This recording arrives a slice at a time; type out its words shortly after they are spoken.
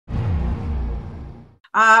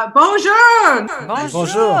Bonjour!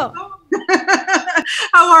 Bonjour.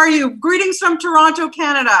 How are you? Greetings from Toronto,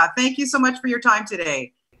 Canada. Thank you so much for your time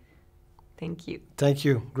today. Thank you. Thank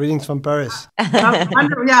you. Greetings from Paris. Yeah,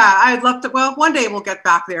 I'd love to. Well, one day we'll get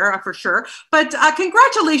back there for sure. But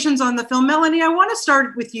congratulations on the film. Melanie, I want to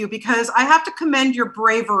start with you because I have to commend your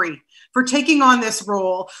bravery for taking on this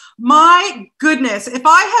role. My goodness, if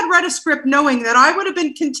I had read a script knowing that I would have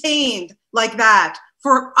been contained like that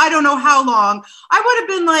for I don't know how long, I would have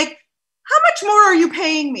been like, how much more are you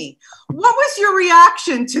paying me? What was your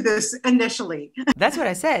reaction to this initially? That's what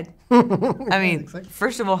I said. I mean,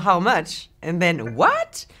 first of all, how much? And then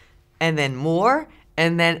what? And then more?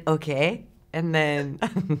 And then, okay. And then,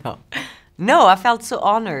 no. No, I felt so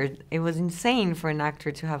honored. It was insane for an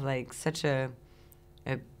actor to have like such a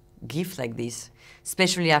gift like this,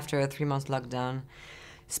 especially after a 3-month lockdown.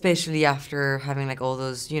 Especially after having like all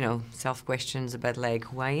those, self-questions about like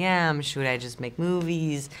who I am, should I just make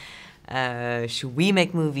movies? Should we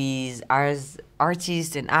make movies? As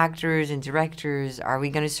artists and actors and directors, are we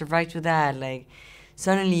going to survive with that? Like,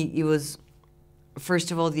 suddenly it was,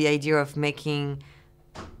 first of all, the idea of making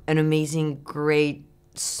an amazing, great,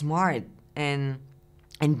 smart, and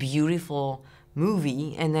beautiful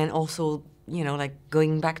movie, and then also, like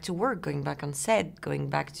going back to work, going back on set, going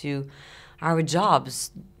back to our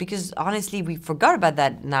jobs, because honestly we forgot about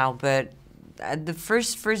that now, but at the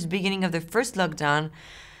first beginning of the first lockdown,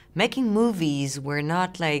 making movies were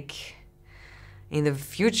not like in the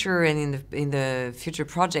future and in the future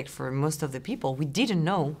project for most of the people. We didn't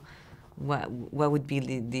know what would be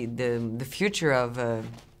the future of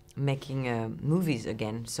making movies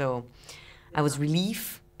again. So I was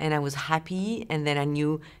relieved and I was happy, and then I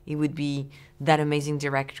knew it would be that amazing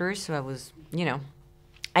director, so I was,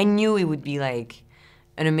 I knew it would be like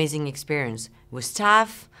an amazing experience. It was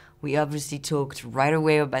tough. We obviously talked right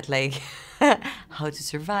away about like how to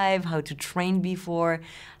survive, how to train before,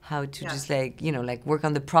 how to just like, work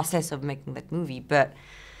on the process of making that movie. But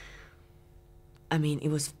I mean, it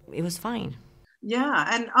was fine. Yeah.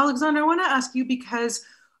 And Alexandre, I want to ask you because,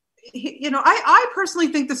 I personally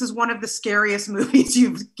think this is one of the scariest movies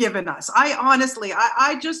you've given us.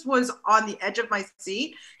 I just was on the edge of my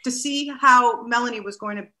seat to see how Melanie was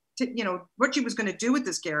going to, what she was going to do with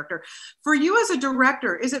this character. For you as a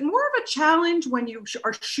director, is it more of a challenge when you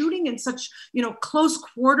are shooting in such, close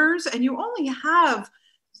quarters and you only have,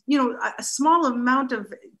 a small amount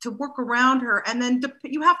to work around her, and then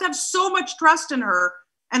you have to have so much trust in her.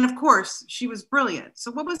 And of course, she was brilliant.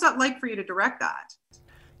 So what was that like for you to direct that?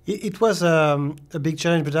 It was a big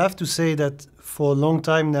challenge, but I have to say that for a long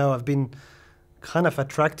time now, I've been kind of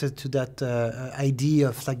attracted to that idea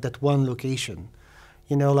of like that one location.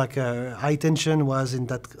 High Tension was in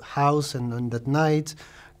that house and on that night.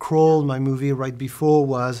 Crawl, my movie right before,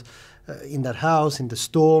 was in that house, in the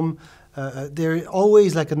storm. There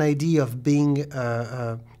always like an idea of being,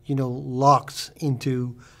 locked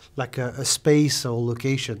into like a space or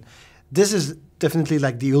location. This is definitely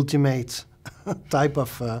like the ultimate type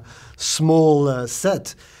of small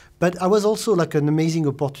set. But I was also like an amazing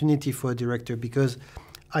opportunity for a director because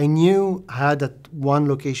I knew I had that one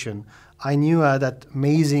location. I knew I had that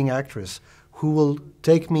amazing actress who will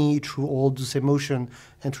take me through all this emotion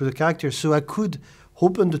and through the characters. So I could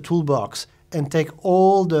open the toolbox and take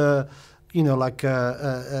all the,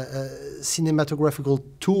 cinematographical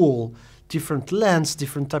tool, different lens,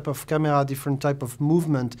 different type of camera, different type of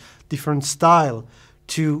movement, different style,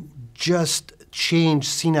 to just change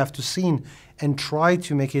scene after scene and try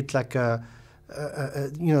to make it like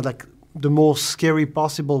like the most scary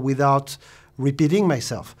possible without repeating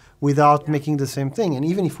myself, without making the same thing. And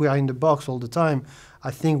even if we are in the box all the time, I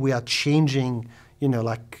think we are changing,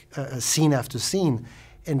 scene after scene.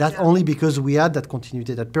 And that only because we had that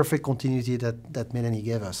continuity, that perfect continuity that Melanie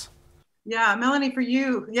gave us. Yeah, Melanie, for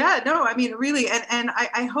you, really, and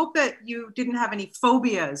I hope that you didn't have any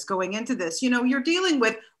phobias going into this. You're dealing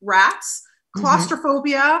with rats,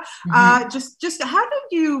 claustrophobia. Just how did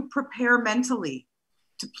you prepare mentally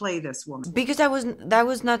to play this woman? Because that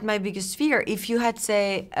was not my biggest fear. If you had,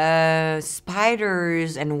 say,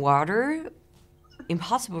 spiders and water,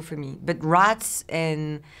 impossible for me. But rats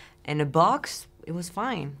and a box, it was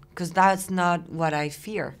fine, because that's not what I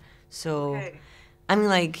fear. So, I mean,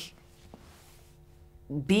 like,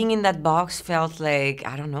 being in that box felt like,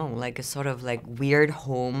 I don't know, like a sort of like weird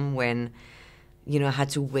home when, I had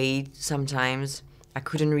to wait sometimes. I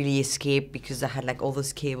couldn't really escape because I had like all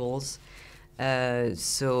those cables.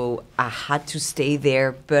 So I had to stay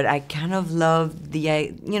there, but I kind of loved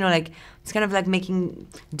like, it's kind of like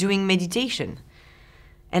doing meditation.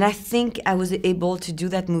 And I think I was able to do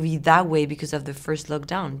that movie that way because of the first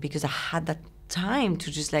lockdown, because I had that time to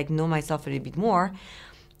just like know myself a little bit more,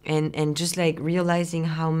 and just like realizing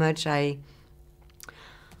how much I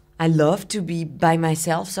love to be by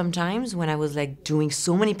myself sometimes when I was like doing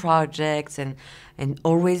so many projects and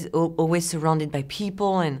always surrounded by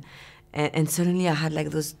people, and suddenly I had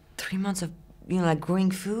like those 3 months of, you know, like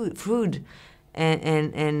growing food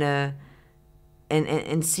and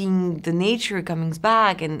seeing the nature coming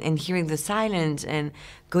back, and hearing the silence, and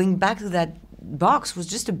going back to that box was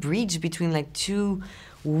just a bridge between like two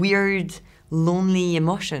weird, lonely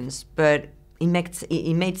emotions, but it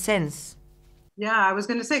made sense. Yeah, I was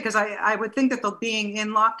going to say, because I would think that the being in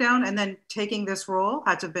lockdown and then taking this role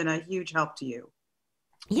had to have been a huge help to you.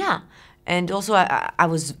 Yeah. And also I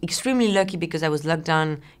was extremely lucky because I was locked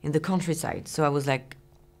down in the countryside. So I was like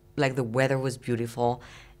the weather was beautiful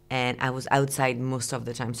and I was outside most of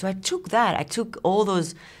the time. So I took that. I took all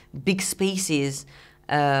those big spaces,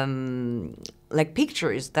 like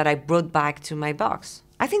pictures that I brought back to my box.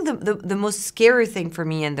 I think the most scary thing for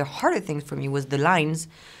me and the harder thing for me was the lines.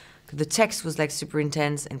 The text was like super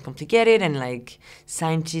intense and complicated and like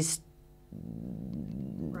scientist,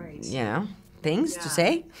 right, you know, things to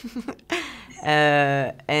say.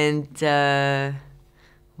 And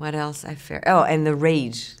what else I fear? Oh, and the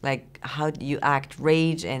rage. Like, how do you act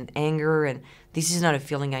rage and anger? And this is not a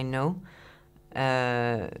feeling I know.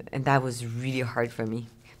 And that was really hard for me.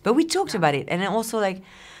 But we talked about it. And also, like,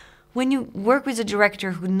 when you work with a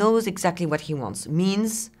director who knows exactly what he wants,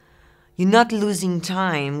 means you're not losing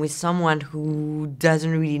time with someone who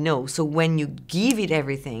doesn't really know. So when you give it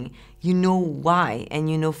everything, you know why and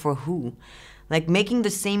you know for who. Like making the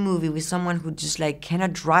same movie with someone who just like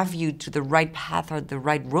cannot drive you to the right path or the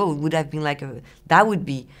right road would have been like that would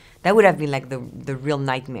have been like the real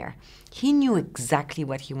nightmare. He knew exactly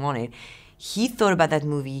what he wanted. He thought about that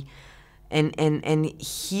movie and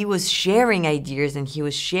he was sharing ideas and he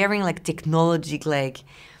was sharing like technology, like,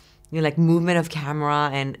 you know, like movement of camera,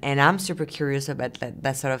 and I'm super curious about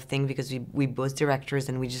that sort of thing because we both directors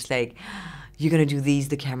and we just like, you're gonna do this,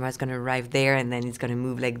 the camera's gonna arrive there and then it's gonna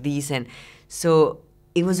move like this, and so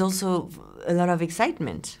it was also a lot of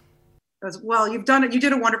excitement. Well, you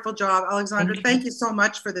did a wonderful job, Alexandre. Thank you so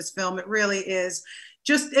much for this film. It really is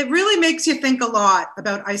it really makes you think a lot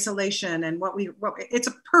about isolation and it's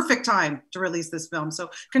a perfect time to release this film. So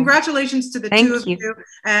congratulations to the two of you.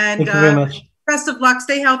 And thank you very much. Best of luck.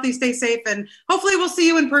 Stay healthy, stay safe, and hopefully we'll see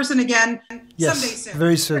you in person again someday soon.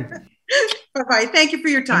 Very soon. Bye-bye. Thank you for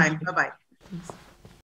your time. Bye-bye.